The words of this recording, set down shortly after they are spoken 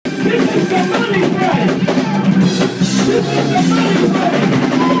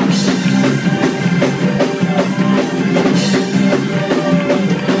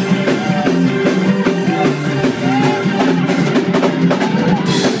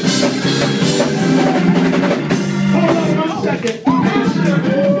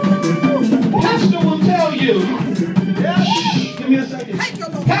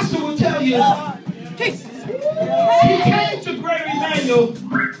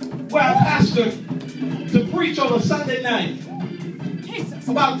where I pastor to preach on a Sunday night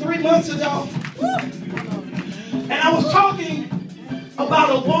about 3 months ago. And I was talking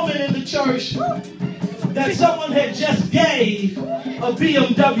about a woman in the church that someone had just gave a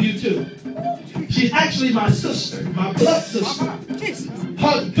BMW to. She's actually my sister, my blood sister.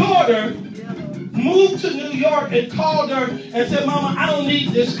 Her daughter moved to New York and called her and said, Mama, I don't need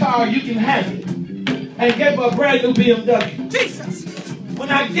this car, you can have it. And gave her a brand new BMW. Jesus. When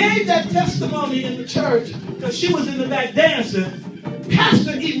I gave that testimony in the church, because she was in the back dancing,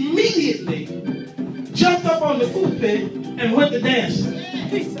 Pastor immediately jumped up on the pulpit and went to dancing.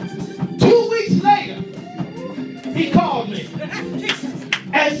 2 weeks later, he called me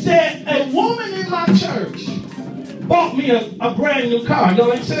and said, a woman in my church bought me a brand new car. No,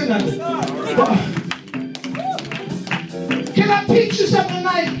 I ain't saying nothing. Can I teach you something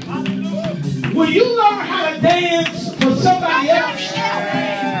tonight? Will you learn how to dance for somebody else?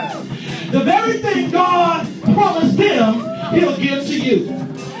 The very thing God promised them, He'll give to you.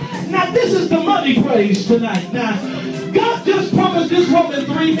 Now, this is the money praise tonight. Now, God just promised this woman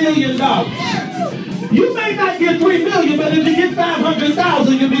 $3 million. You may not get $3 million, but if you get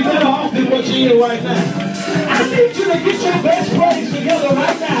 500,000, you'll be better off than what you're in right now. I need you to get your best praise together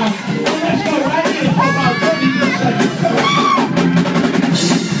right now. Let's go right now.